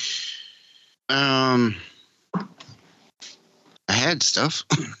interview. I had stuff.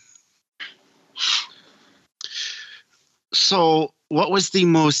 So, what was the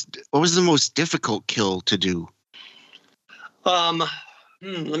most difficult kill to do? Let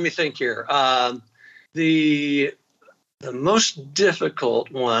me think here. The most difficult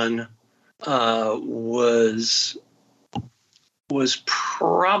one was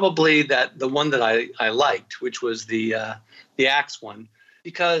probably the one that I liked, which was the axe one,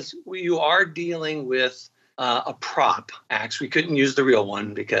 because you are dealing with a prop axe. We couldn't use the real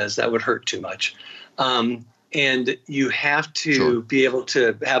one because that would hurt too much. And you have to be able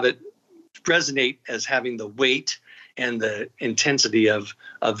to have it resonate as having the weight and the intensity of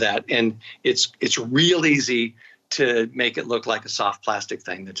that. And it's real easy to make it look like a soft plastic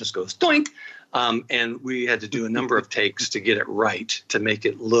thing that just goes doink. And we had to do a number of takes to get it right, to make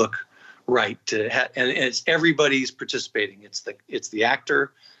it look right. And it's everybody's participating. It's the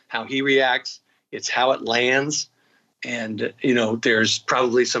actor, how he reacts. It's how it lands. And, there's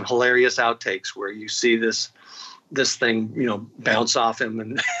probably some hilarious outtakes where you see this thing, bounce off him,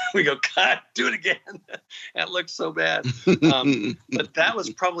 and we go, God, do it again. That looks so bad. But that was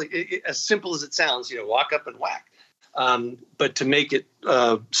probably as simple as it sounds, walk up and whack. But to make it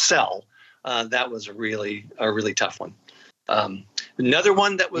sell, that was a really tough one. Another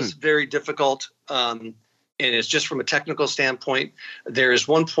one that was very difficult, and it's just from a technical standpoint, there is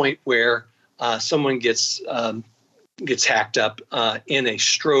one point where someone gets hacked up in a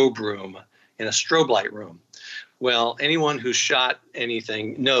strobe room, in a strobe light room. Well, anyone who's shot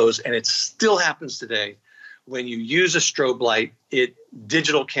anything knows, and it still happens today, when you use a strobe light,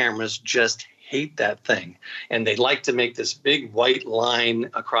 digital cameras just hate that thing. And they like to make this big white line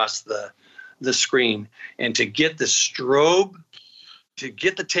across the screen. And to get the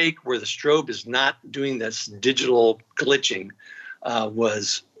take where the strobe is not doing this digital glitching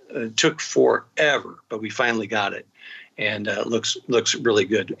took forever, but we finally got it. And looks really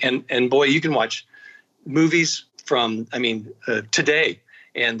good. And boy, you can watch movies from today,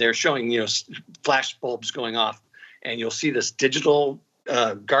 and they're showing flash bulbs going off, and you'll see this digital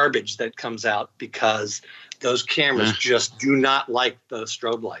garbage that comes out because those cameras just do not like the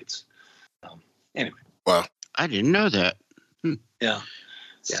strobe lights. Anyway, wow, I didn't know that. Yeah.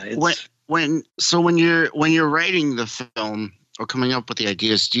 When you're writing the film or coming up with the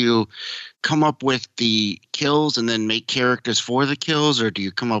ideas, do you come up with the kills and then make characters for the kills, or do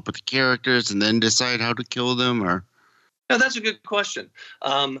you come up with the characters and then decide how to kill them? Or no, that's a good question.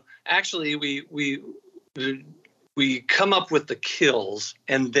 Actually, we come up with the kills,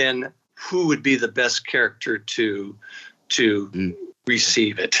 and then who would be the best character to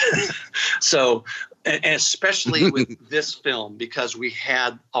receive it. So, and especially with this film, because we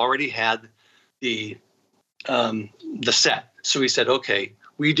already had the set. So we said, okay,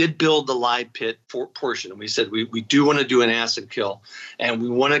 we did build the live pit portion. And we said, we do want to do an acid kill, and we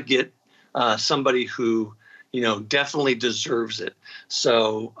want to get somebody who definitely deserves it.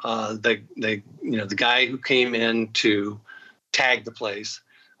 So the guy who came in to tag the place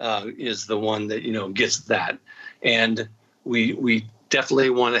is the one that gets that, and we definitely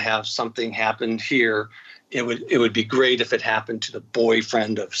want to have something happen here. It would be great if it happened to the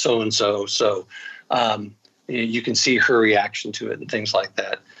boyfriend of so and so. So you can see her reaction to it and things like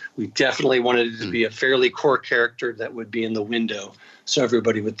that. We definitely wanted it to be a fairly core character that would be in the window, so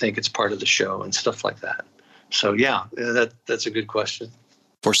everybody would think it's part of the show and stuff like that. So yeah, that's a good question.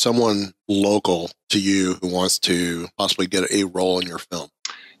 For someone local to you who wants to possibly get a role in your film,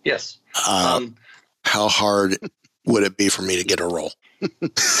 yes. How hard would it be for me to get a role?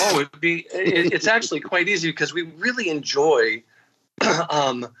 It's actually quite easy because we really enjoy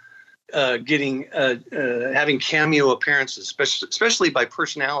having cameo appearances, especially by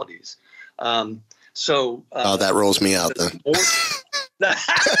personalities. That rolls me out then.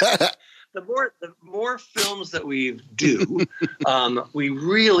 The more films that we do, we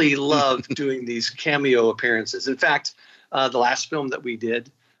really love doing these cameo appearances. In fact, the last film that we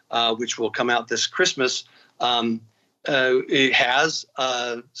did, which will come out this Christmas, it has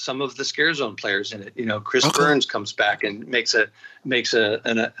some of the Scare Zone players in it. Chris Burns comes back and makes an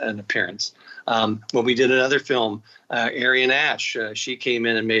appearance. When we did another film, Arian Ash, she came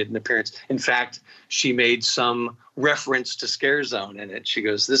in and made an appearance. In fact, she made some reference to Scare Zone in it. She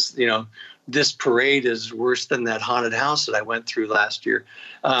goes, this parade is worse than that haunted house that I went through last year.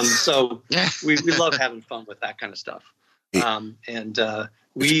 So we love having fun with that kind of stuff.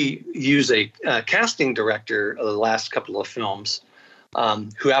 We use a casting director of the last couple of films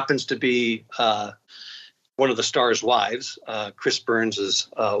who happens to be one of the star's wives. Chris Burns'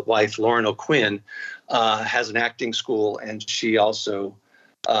 wife, Lauren O'Quinn, has an acting school, and she also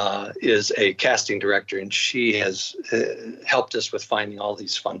is a casting director, and she has helped us with finding all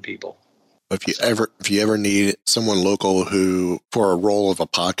these fun people. If you ever need someone local for a role of a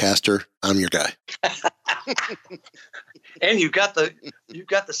podcaster, I'm your guy. And you got the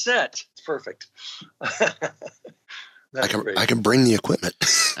set. It's perfect. I can bring the equipment.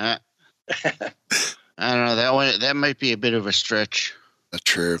 I don't know, that might be a bit of a stretch. That's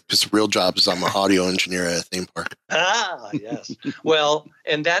true, because the real job is I'm an audio engineer at a theme park. Yes. Well,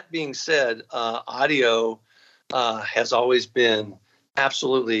 and that being said, audio has always been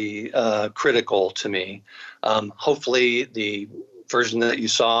absolutely critical to me. Hopefully the version that you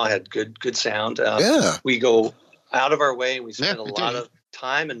saw had good sound. We go out of our way and we spend a lot of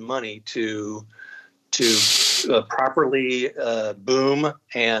time and money to properly boom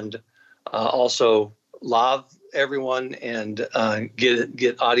and also lav everyone and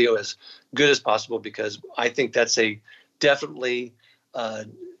get audio as good as possible, because I think that's definitely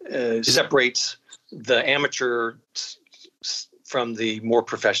separates the amateur from the more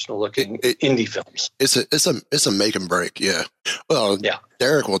professional looking indie films. It's a make and break. Yeah. Well,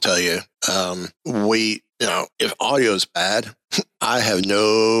 Derek will tell you, if audio is bad, I have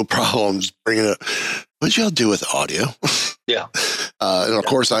no problems bringing it. What y'all do with audio? Yeah. And of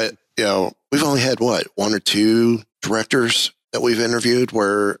course we've only had one or two directors that we've interviewed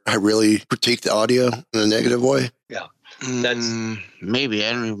where I really critique the audio in a negative way. Yeah. That's maybe,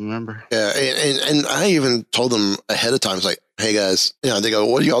 I don't even remember. Yeah, and I even told them ahead of time, it's like, hey guys, they go,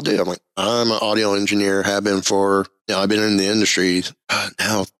 what do y'all do? I'm like, I'm an audio engineer, have been for, I've been in the industry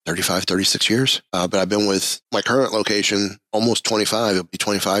now 35, 36 years. But I've been with my current location almost 25. It'll be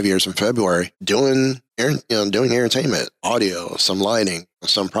 25 years in February, doing entertainment, audio, some lighting,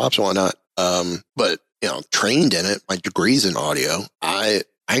 some props and whatnot. But trained in it, my degree's in audio. I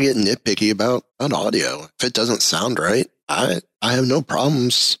get nitpicky about audio. If it doesn't sound right, I have no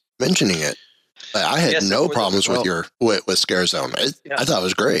problems mentioning it. I had no problems with Scare Zone. I thought it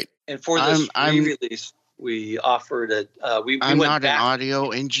was great. And for this re-release, we offered I'm not an audio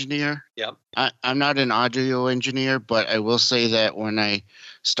engineer. Yeah, I'm not an audio engineer, but I will say that when I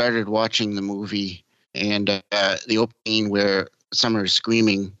started watching the movie and the opening where Summer is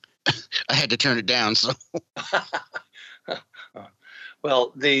screaming, I had to turn it down. So.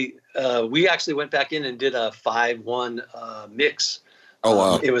 Well, we actually went back in and did a 5:1 mix. Oh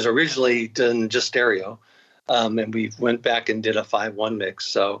wow! It was originally done just stereo, and we went back and did a 5:1 mix.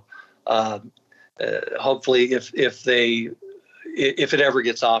 So hopefully, if it ever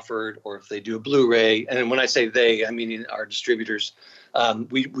gets offered, or if they do a Blu-ray, and when I say they, I mean our distributors,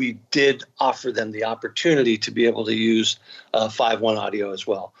 we did offer them the opportunity to be able to use 5:1 audio as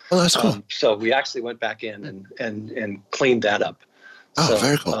well. Oh, that's cool. So we actually went back in and cleaned that up. Oh,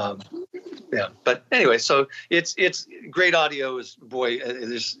 very cool. But anyway, so it's great audio is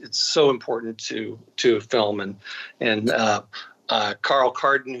it's so important to film, and Carl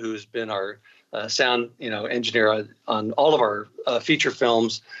Carden, who's been our sound engineer on all of our feature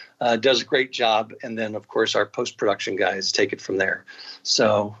films, does a great job, and then of course our post-production guys take it from there.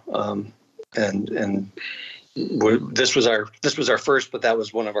 So this was our first, but that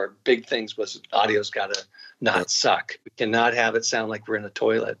was one of our big things, was audio's got to not suck. We cannot have it sound like we're in a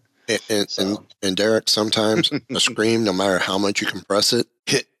toilet. And Derek, sometimes a scream, no matter how much you compress it,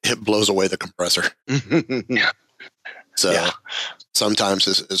 it blows away the compressor. Yeah. So sometimes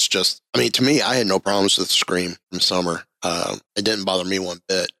it's just, I mean, to me, I had no problems with Scream from Summer. It didn't bother me one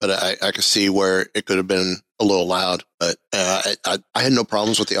bit, but I could see where it could have been a little loud, but I had no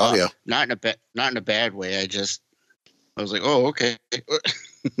problems with the audio. Not in a bad way. I was like, oh, okay.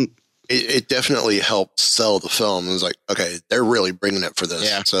 It definitely helped sell the film. It was like, okay, they're really bringing it for this.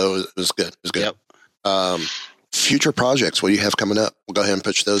 Yeah. So it was good. It was good. Yep. Future projects, what do you have coming up? We'll go ahead and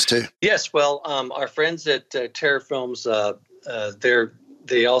pitch those too. Yes. Well, our friends at Terror Films,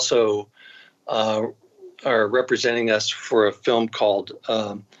 they also are representing us for a film called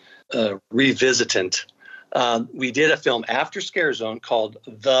Revisitant. We did a film after Scare Zone called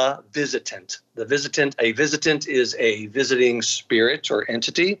The Visitant. A visitant is a visiting spirit or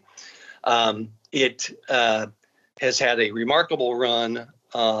entity. It has had a remarkable run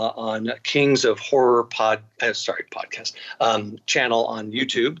on Kings of Horror podcast channel on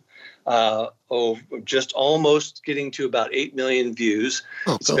YouTube. Just almost getting to about 8 million views.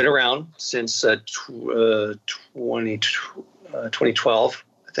 Oh, it's been around since 2012,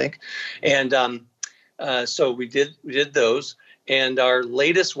 I think. And so we did those. And our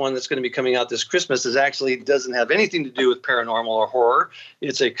latest one that's going to be coming out this Christmas doesn't have anything to do with paranormal or horror.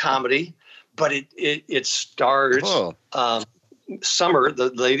 It's a comedy, but it stars Summer, the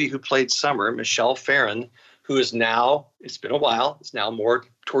lady who played Summer, Michelle Farron, who is now, it's been a while, it's now more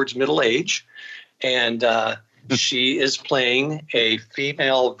towards middle age. And she is playing a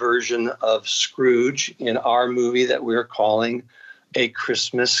female version of Scrooge in our movie that we're calling A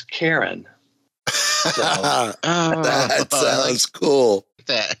Christmas Karen. So, that sounds cool.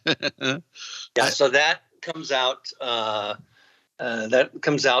 So that comes out. That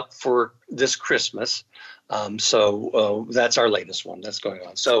comes out for this Christmas. So that's our latest one that's going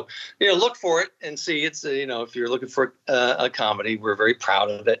on. So look for it and see. It's if you're looking for a comedy, we're very proud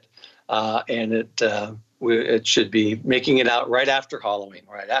of it, and it should be making it out right after Halloween.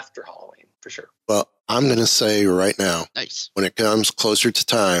 For sure. Well, I'm going to say right now, when it comes closer to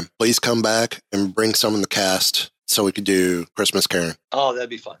time, please come back and bring some in the cast so we could do Christmas Karen. Oh, that'd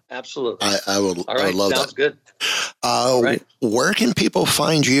be fun. Absolutely. I would love that. Sounds good. Where can people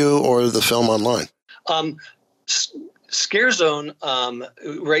find you or the film online? Scare Zone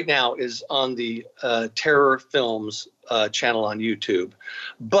right now is on the Terror Films channel on YouTube.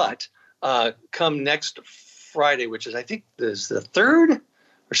 But come next Friday, which is I think is the 3rd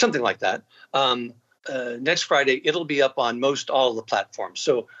or something like that, next Friday, it'll be up on most all of the platforms.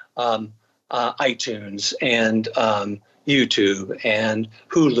 So iTunes and YouTube and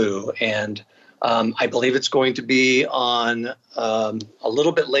Hulu. And I believe it's going to be on a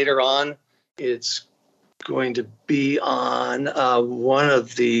little bit later on. It's going to be on one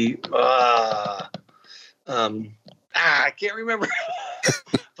of the I can't remember,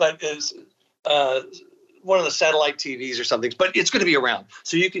 but it's one of the satellite TVs or something. But it's going to be around,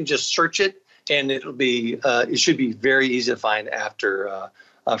 so you can just search it, and it'll be. It should be very easy to find after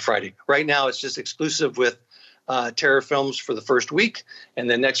Friday. Right now, it's just exclusive with Terror Films for the first week, and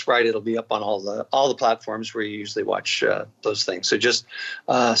then next Friday it'll be up on all the platforms where you usually watch those things. So just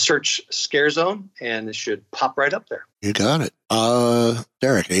search Scare Zone, and it should pop right up there. You got it.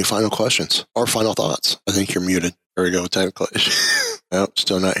 Derek, any final questions or final thoughts? I think you're muted. There we go. Technical issue. Nope,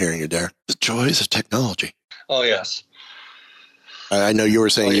 still not hearing you, Derek. The joys of technology. Oh yes. I know you were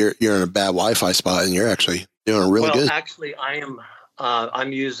saying you're in a bad Wi-Fi spot, and you're actually doing really good. Well, actually, I am.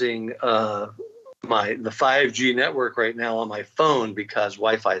 I'm using the 5G network right now on my phone because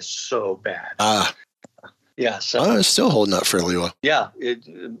Wi-Fi is so bad. Yeah, so it's still holding up fairly well. Yeah,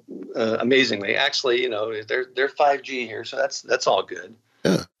 amazingly. Actually, they're 5G here, so that's all good.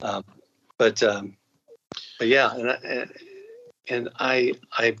 Yeah. But yeah, and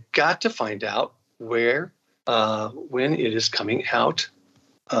I've got to find out where when it is coming out,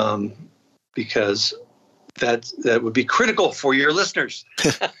 because that would be critical for your listeners.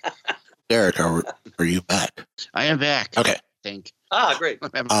 Derek, are you back? I am back. Okay. I think. Great.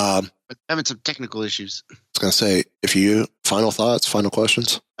 I'm having some technical issues. I was going to say, if you final thoughts, final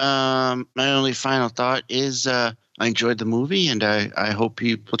questions. My only final thought is I enjoyed the movie, and I hope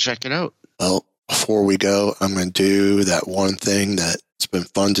people check it out. Well, before we go, I'm going to do that one thing that's been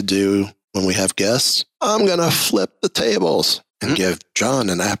fun to do when we have guests. I'm going to flip the tables and give John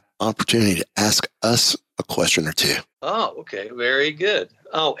an opportunity to ask us a question or two. Oh, okay, very good.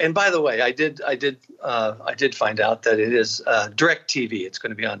 Oh, and by the way, I did find out that it is DirecTV. It's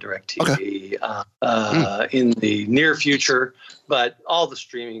going to be on DirecTV in the near future, but all the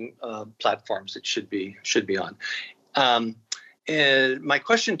streaming platforms it should be on. And my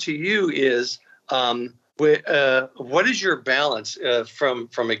question to you is, what is your balance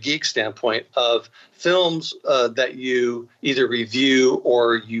from a geek standpoint of films that you either review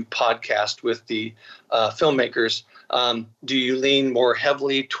or you podcast with the filmmakers? Do you lean more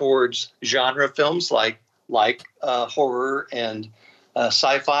heavily towards genre films like horror and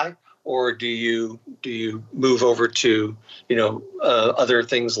sci-fi, or do you move over to other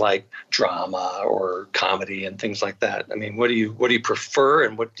things like drama or comedy and things like that? I mean, what do you prefer,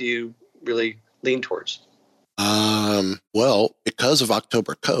 and what do you really lean towards? Well, because of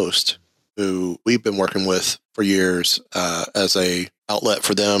October Coast, who we've been working with for years as a outlet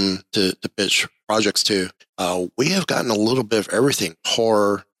for them to pitch projects to, we have gotten a little bit of everything.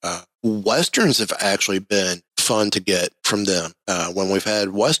 Horror, Westerns have actually been fun to get from them when we've had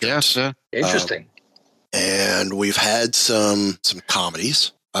Westerns. Yes, interesting. And we've had some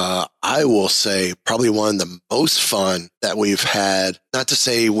comedies. I will say probably one of the most fun that we've had, not to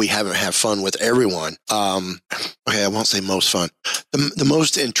say we haven't had fun with everyone. Okay, I won't say most fun. The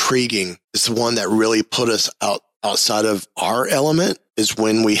most intriguing is the one that really put us outside of our element is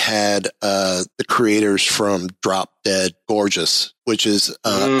when we had the creators from Drop Dead Gorgeous, which is,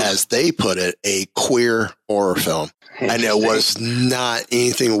 as they put it, a queer horror film. And it was not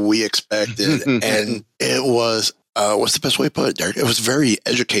anything we expected. And it was, what's the best way to put it, Derek? It was very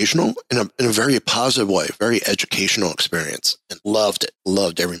educational in a very positive way, very educational experience, and loved it.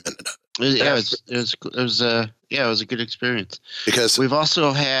 Loved every minute of it. It was a good experience. Because we've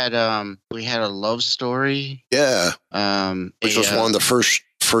also had we had a love story. Yeah. Which was one of the first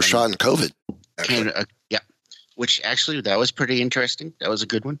shot in COVID. Yeah. Which actually that was pretty interesting. That was a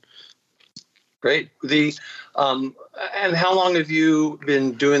good one. Great. And how long have you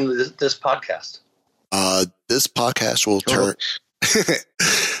been doing this podcast? This podcast will turn.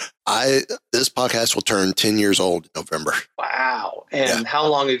 This podcast will turn 10 years old in November. Wow! And how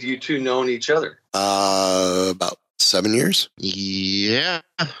long have you two known each other? About 7 years. Yeah,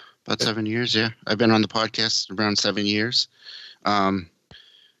 about 7 years. Yeah, I've been on the podcast around 7 years.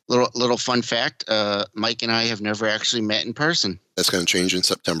 Little fun fact: Mike and I have never actually met in person. That's going to change in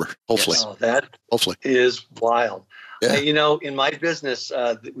September, hopefully. Yes. Oh, that hopefully is wild. Yeah. In my business,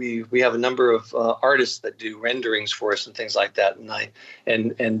 we have a number of artists that do renderings for us and things like that, and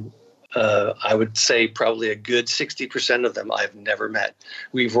I would say probably a good 60% of them I've never met.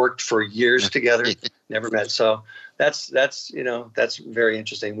 We've worked for years together, never met. So that's very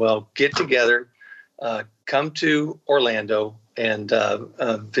interesting. Well, get together, come to Orlando, and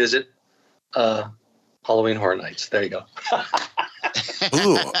visit Halloween Horror Nights. There you go.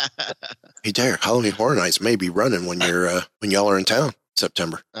 Ooh. Hey, Derek, Halloween Horror Nights may be running when y'all are in town,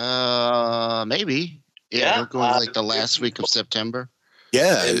 September. Maybe. Yeah, we're going like the last week of September.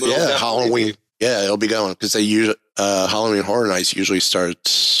 Yeah, Halloween. Yeah, it'll be going because they usually Halloween Horror Nights usually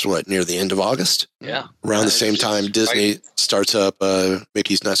starts near the end of August. Yeah, around the same time Disney starts up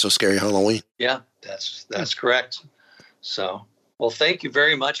Mickey's Not So Scary Halloween. Yeah, that's correct. So, well, thank you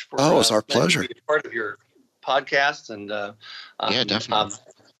very much for. Oh, it's our pleasure. Being part of your podcast, and yeah, definitely.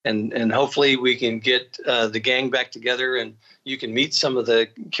 And hopefully we can get the gang back together, and you can meet some of the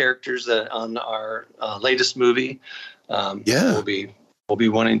characters that on our latest movie. We'll be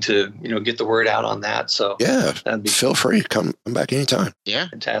wanting to get the word out on that. So yeah, feel free, come back anytime. Yeah,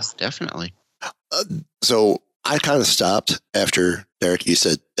 fantastic, definitely. So I kind of stopped after Derek. You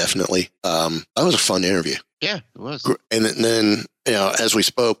said definitely. That was a fun interview. Yeah, it was. And then as we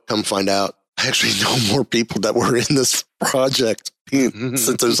spoke, come find out, I actually know more people that were in this project since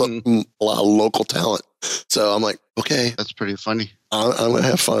there's a lot of local talent. So I'm like, okay, that's pretty funny. I'm gonna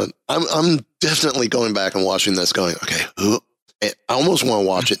have fun. I'm definitely going back and watching this. Going, okay, I almost want to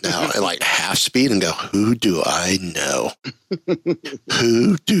watch it now at like half speed and go, who do I know?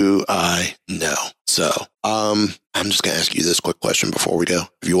 Who do I know? So I'm just gonna ask you this quick question before we go.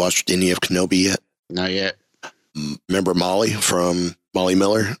 Have you watched any of Kenobi yet? Not yet. Remember Molly from Molly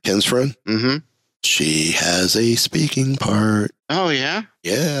Miller, Ken's friend? Mm-hmm. She has a speaking part. Oh, yeah?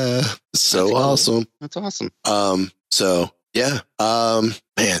 Yeah. So awesome. That's awesome. So, yeah.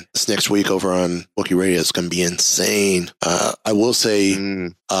 Man, this next week over on Wookiee Radio is going to be insane. I will say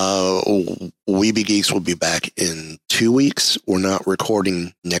Weeby Geeks will be back in 2 weeks. We're not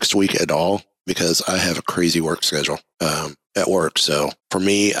recording next week at all because I have a crazy work schedule at work. So, for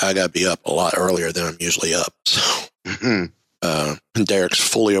me, I got to be up a lot earlier than I'm usually up. So. Derek's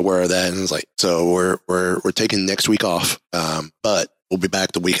fully aware of that, and it's like, so we're taking next week off, but we'll be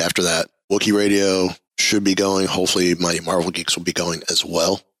back the week after that. Wookiee Radio should be going. Hopefully, Mighty Marvel Geeks will be going as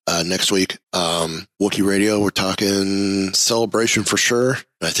well next week. Wookiee Radio, we're talking Celebration for sure.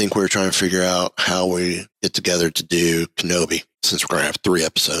 I think we're trying to figure out how we get together to do Kenobi, since we're going to have 3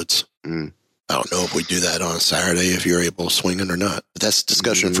 episodes. I don't know if we do that on a Saturday, if you're able to swing it or not. But that's a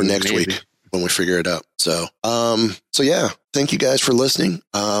discussion for next week when we figure it out. So yeah, thank you guys for listening.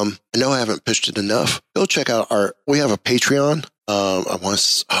 I know I haven't pitched it enough. Go check out we have a Patreon.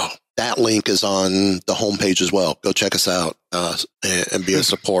 That link is on the homepage as well. Go check us out and be a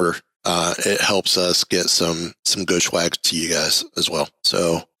supporter. It helps us get some good swag to you guys as well.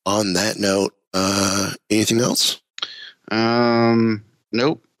 So on that note, anything else?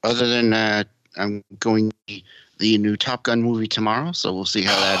 Nope. Other than I'm going to the new Top Gun movie tomorrow, so we'll see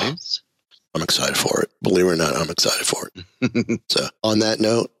how that is. I'm excited for it. Believe it or not, I'm excited for it. So on that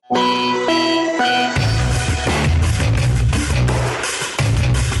note.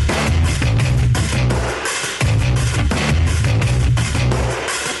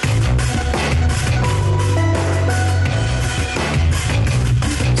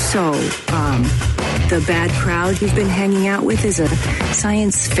 So, the bad crowd you've been hanging out with is a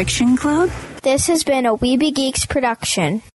science fiction club? This has been a Weeby Geeks production.